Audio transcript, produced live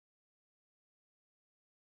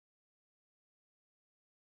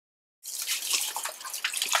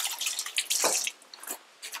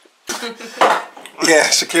Yeah,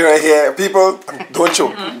 Shakira here. People, don't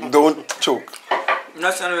choke. Don't choke.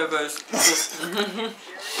 Nuts and rivers.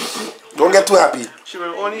 Don't get too happy. She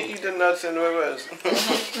will only eat the nuts and rivers.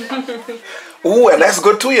 Ooh, and that's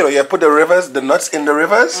good too, you know. You put the nuts in the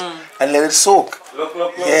rivers and let it soak. Look,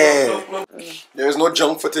 Yeah. look. There is no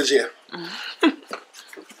junk footage here.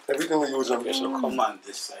 Everything we use on this. So come on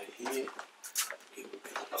this side here.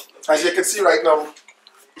 As you can see right now,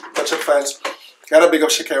 Touch Up fans, gotta big up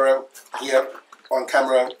Shakira here on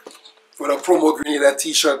camera with a promo Grenada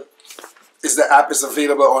t-shirt. The app is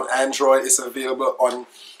available on Android. It's available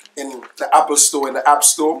in the Apple Store, in the App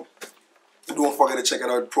Store. Don't forget to check it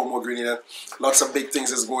out, Promo Grenada. Lots of big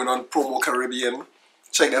things is going on. Promo Caribbean.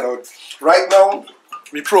 Check that out. Right now,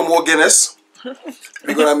 we promo Guinness.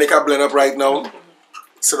 We're gonna make a blend up right now.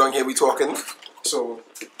 Sit down here, we talking. So,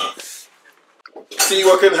 see you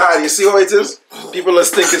working hard. You see how it is? People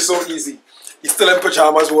just think it's so easy. He's still in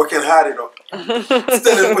pajamas working hard, you know.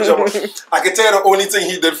 Still in pajamas. I can tell you the only thing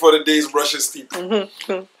he did for the day is brush his teeth.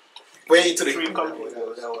 Where he today?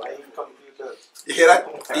 You hear that?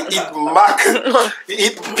 He eat Mac. He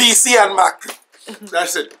eat PC and Mac.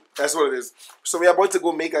 That's it. That's what it is. So we're about to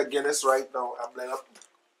go make a Guinness right now. A blend up.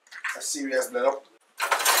 A serious blend up.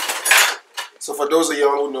 So for those of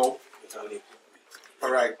y'all who know,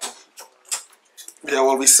 alright. There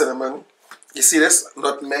will be cinnamon. You see this?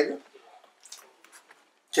 Nutmeg.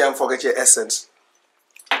 Can't forget your essence.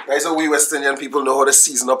 That's how we West Indian people know how to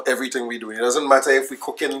season up everything we do. It doesn't matter if we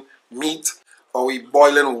cooking meat or we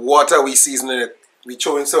boiling water, we seasoning it. We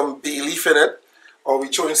throwing some bay leaf in it or we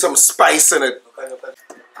throwing some spice in it.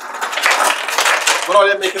 But all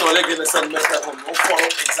you're making all your Guinness and milk at home. Don't follow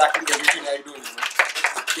exactly everything I do. You know?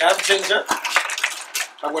 You have ginger?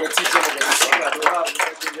 I'm going to teach them about this. I don't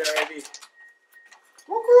have ginger already.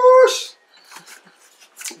 Oh gosh.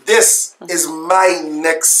 This is my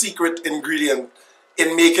next secret ingredient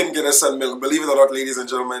in making Guinness and milk. Believe it or not, ladies and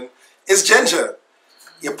gentlemen, it's ginger.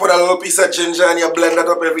 You put a little piece of ginger and you blend that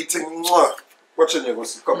up everything. Mwah. Watch it, you go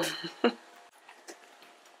see. Come.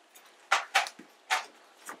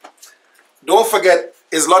 Don't forget,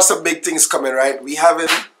 there's lots of big things coming, right? We having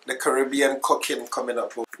the Caribbean cooking coming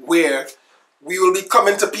up, where we will be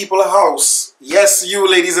coming to people's house. Yes, you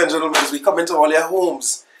ladies and gentlemen, we come into all your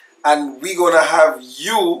homes. And we're going to have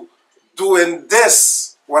you doing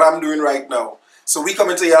this, what I'm doing right now. So we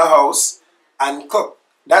come into your house and cook.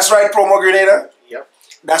 That's right, Promo Grenada? Yep.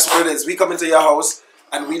 That's what it is. We come into your house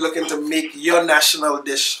and we looking to make your national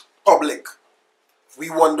dish public.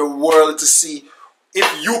 We want the world to see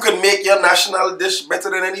if you can make your national dish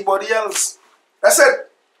better than anybody else. That's it.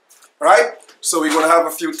 Right? So we're going to have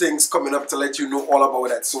a few things coming up to let you know all about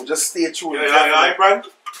that. So just stay tuned. Yeah, Brand.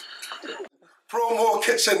 Promo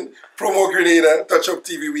Kitchen, Promo Grenada, Touch Up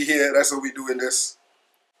TV, we here. That's how we doing this.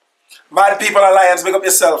 Mad People Alliance, make up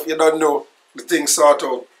yourself. You don't know the thing sort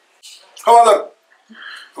out. How are you?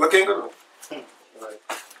 Looking good? Alright.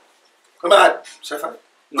 Come on, Chef.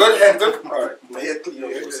 Good and good? Alright. My head clean.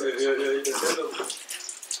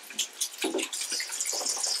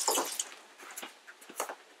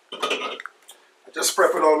 Just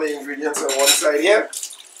prepping all my ingredients on one side here.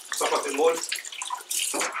 Some of the mold.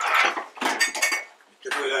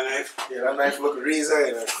 With a knife. Yeah, that knife look razor,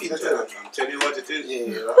 you know. Feel it. I'm telling you what it is.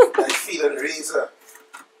 Yeah, that feeling razor.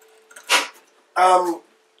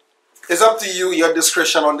 It's up to you, your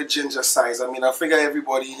discretion on the ginger size. I mean, I figure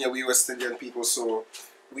everybody here, we West Indian people, so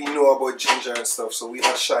we know about ginger and stuff, so we're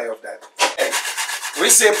not shy of that. And we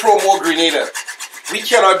say Promo Grenada. We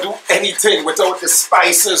cannot do anything without the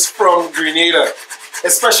spices from Grenada.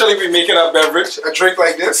 Especially if we're making a beverage, a drink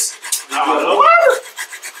like this. No.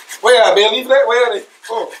 Where are they? Leave that? Where are they?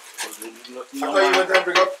 Oh. I thought you went there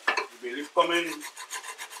bring up. Believe coming. I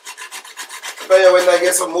thought you went there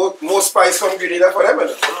get some more spice from Grenada for them.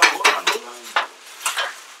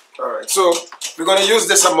 Alright, so we're going to use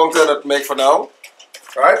this amount of nutmeg for now.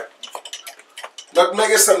 Alright?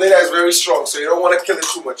 Nutmeg is something that is very strong, so you don't want to kill it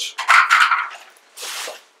too much.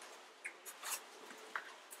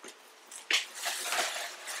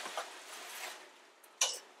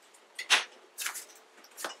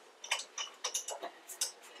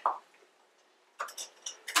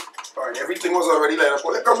 Alright, everything was already lined up.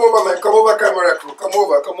 Come over, man. Come over, camera crew. Come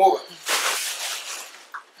over, come over.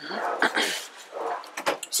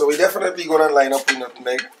 So we're definitely going to line up the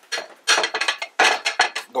nutmeg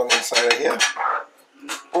down inside of here.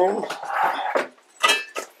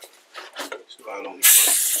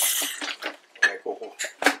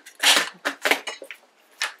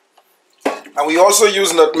 And we also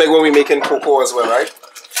use nutmeg when we're making cocoa as well, right?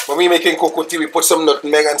 When we're making cocoa tea, we put some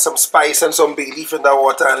nutmeg and some spice and some bay leaf in the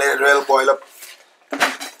water and let it well boil up.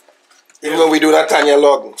 Even though we do that Tanya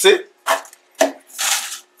log. See?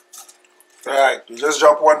 Alright, you just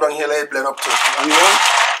drop one down here, let it blend up too. And you want?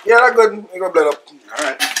 Yeah, that's good. You go blend up.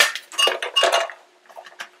 Alright.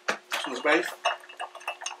 Some spice?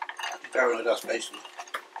 Carry on that spice.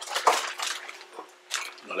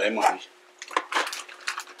 No lemon.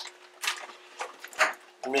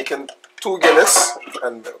 Making 2 Guinness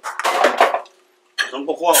and milk. Some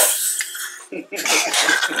cocoa.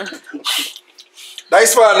 That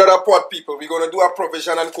is for another pot, people. We're going to do a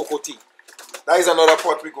provision and cocoa tea. That is another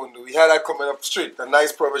pot we're going to do. We had that coming up straight. A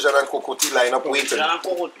nice provision and cocoa tea line up waiting.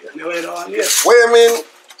 What do you mean?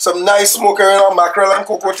 Some nice smoker and mackerel and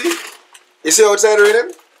cocoa tea? You see outside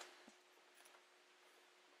raining?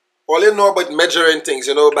 All you know about measuring things,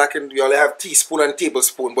 you know, back in, we only have teaspoon and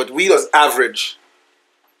tablespoon, but we was average.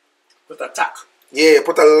 Put a tack. Yeah,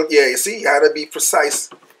 put a little, yeah, you see, you had to be precise.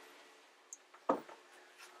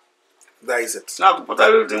 That is it. Now, put a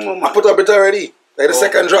little thing more, man. I put a bit already. Like the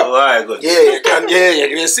second drop. Alright, good. Yeah, you can, yeah.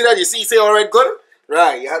 You see that? You see, alright, good?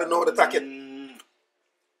 Right, you had to know how to tack it.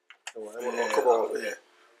 Come on. Yeah.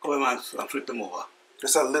 Come on, man, and flip them over.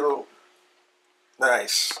 Just a little.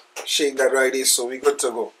 Nice. Shake that right there, so we good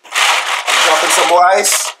to go. Dropping some more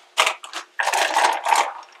ice.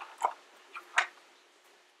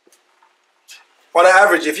 On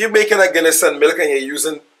average, if you're making a Guinness and milk and you're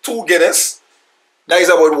using 2 Guinness, that is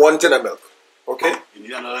about 1 tin of milk. Okay? You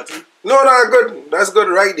need another thing? No, good. That's good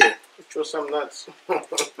right there. Throw some nuts.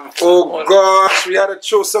 Oh gosh, we had to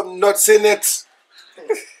throw some nuts in it.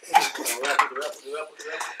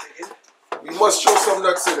 We must throw some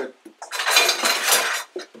nuts in it.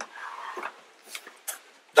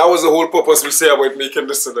 That was the whole purpose we say about making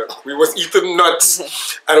this dinner. We was eating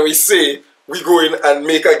nuts and we say we go in and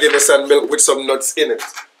make a Guinness and milk with some nuts in it.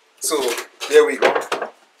 So there we go.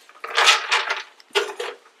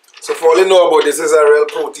 So for all you know about this is a real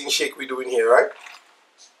protein shake we're doing here, right?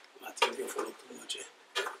 I think you follow too much, eh?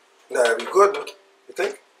 Nah, we good. You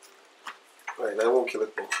think? Right, I won't kill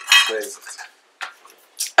it though. Where is it?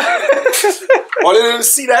 All you didn't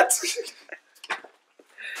see that?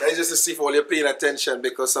 That is just to see if all you're paying attention,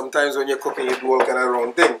 because sometimes when you're cooking you do all kind of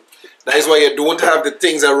wrong thing. That is why you don't have the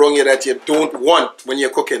things around you that you don't want when you're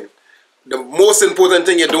cooking. The most important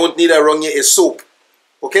thing you don't need around you is soap.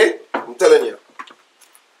 Okay? I'm telling you.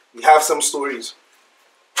 We have some stories.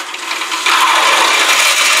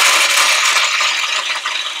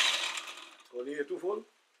 Only you too full?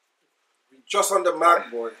 We just on the mark,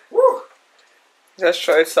 boy. Woo. Just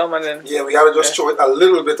try some and then. Yeah, we gotta just throw it a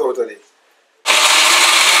little bit out of it.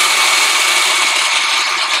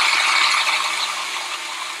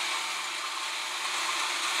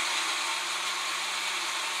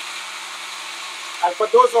 And for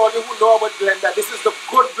those of you who know about blender, this is the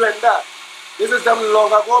good blender. This is them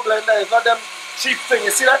long ago blender. It's not them cheap thing.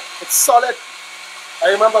 You see that? It's solid.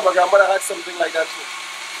 I remember my grandmother had something like that too.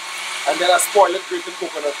 And then I spoiled it grated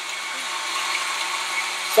coconut.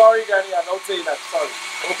 Sorry, Granny, I'm not saying that. Sorry.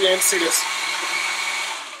 I hope you didn't see this.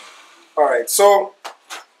 Alright, so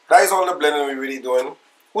that is all the blending we're really doing.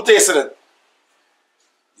 Who tasted it?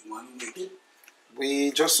 You want to make it?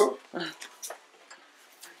 We just so.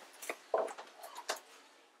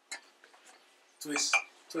 Twist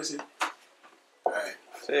it. Alright.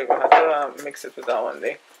 So you're going to have to mix it with that one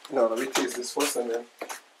day. No, let me taste this first and then.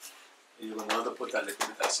 You're going to have to put a little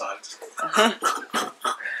bit of salt.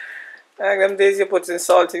 Like them days you're putting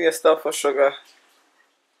salt in your stuff for sugar.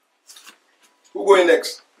 Who going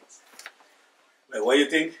next? Like, what do you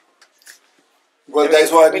think? Well,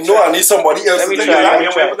 guys, what? No, I need somebody else Let to me take try. it. You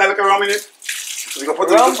want to put a little rum in it? We can put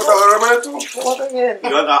a little rum in it too. What again? You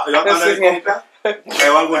want This is to cook? I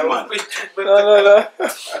want good man. No.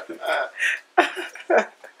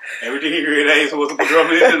 Everything you realize is supposed to put rum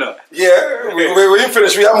in it, you know? Yeah, we ain't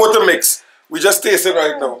finished. We have more to mix. We just tasting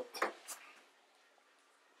right now.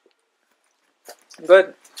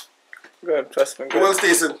 Good. Good, trust me. Who else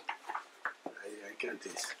tasting? I can't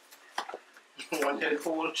taste. One head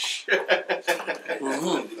full.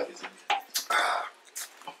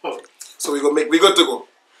 So we good to go.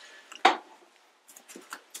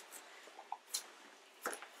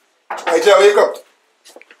 Hey, Joe, wake up.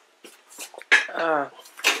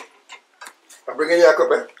 I'm bringing you a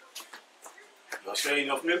cup, eh? You sure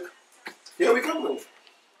enough milk? Yeah, we can do.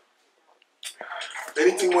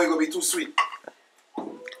 Anything more gonna be too sweet.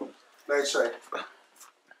 Nice try.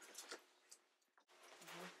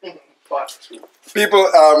 Part 2. People,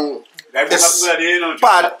 it's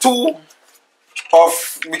part 2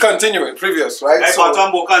 of we continuing previous, right? So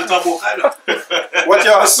what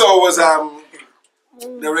y'all saw was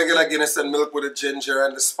the regular Guinness and milk with the ginger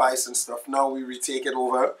and the spice and stuff. Now we retake it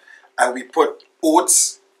over and we put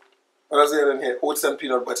oats What else is in here? Oats and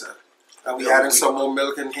peanut butter. And we adding some more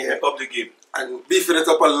milk in here. Up the game. And beefing it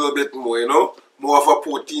up a little bit more, you know? More of a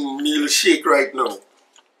protein meal shake right now.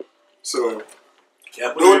 So.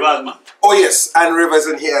 Yeah, put Rivers, man. Oh yes, and Rivers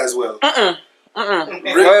in here as well. No,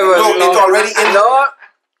 it's already in. No,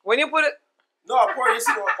 when you put it. No, I pour it. You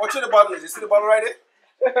see, watch the bottle. You see the bottle right there?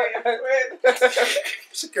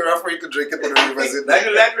 Shakira afraid to drink it with the Rivers in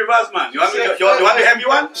there. Like Rivers, man. You want the heavy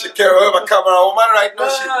one? Shakira, have a camera woman right now.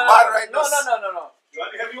 She's mad right now. No. You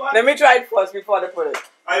want the heavy one? Let me try it first before they put it.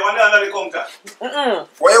 I want the under the counter.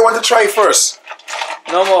 Why you want to try first?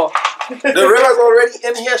 No more. The Rivers already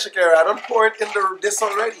in here, Shakira. I don't pour it in this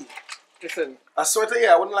already. Listen. I swear to you,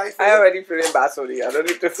 I wouldn't lie for I already feeling bad, so I don't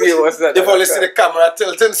need to feel what's that. If only see the camera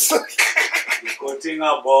tilting. The good thing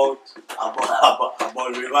about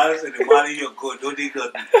Rivers in the morning, you're good. Don't think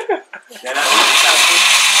nothing. Then I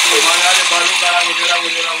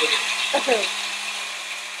think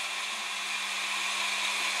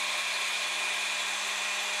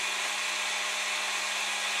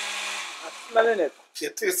smelling it.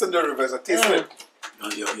 You're tasting the Rivers. I'm tasting it.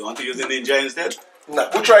 you want to use the Ninja instead? Nah,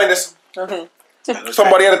 who trying this?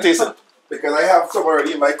 Somebody had to taste it. Because I have some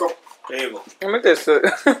already in my cup. There you go. Let me taste it.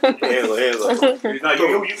 Here you go. Now you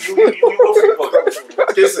go free for.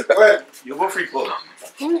 Taste it. Go ahead. You go free for.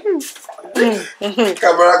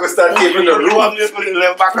 Camera go start taping the roof.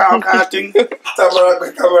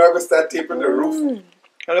 Camera go start taping the roof.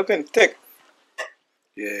 I'm looking thick.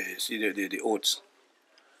 Yeah, see the oats.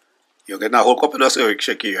 You're getting a whole cup of those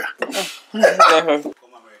Shakira.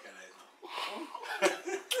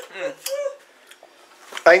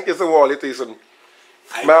 I think it's a wall it tasting.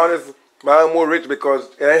 Mine is more rich because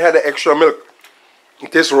it had the extra milk.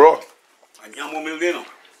 It tastes raw. And you have more milk there, no?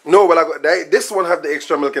 No, but I got this one have the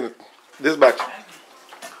extra milk in it. This batch.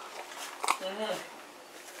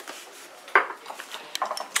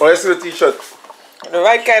 Oh, let's see the t-shirt. The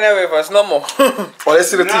right kind of wafers, no more. Oh, let's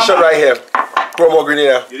see the t-shirt right here. Promo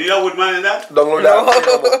Grenada. You need a woodman in that? Download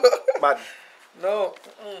that. Mad. No.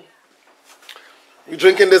 You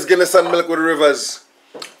drinking this Guinness and milk with Rivers.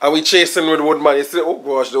 And we chasing with Woodman. You see, oh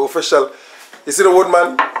gosh, the official. You see the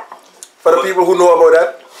Woodman? For the people who know about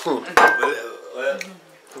that.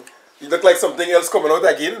 You look like something else coming out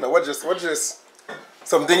again. What just?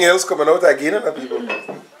 Something else coming out again, people.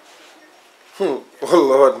 Oh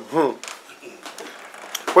Lord.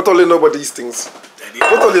 What all you know about these things?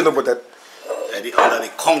 What all you know about that? The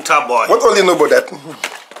counter boy. What all you know about that?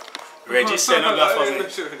 Reggie sent that for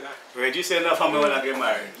me. Reggie sent that for me when I get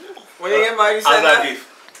married. When you get married, you send that?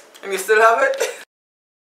 And you still have it?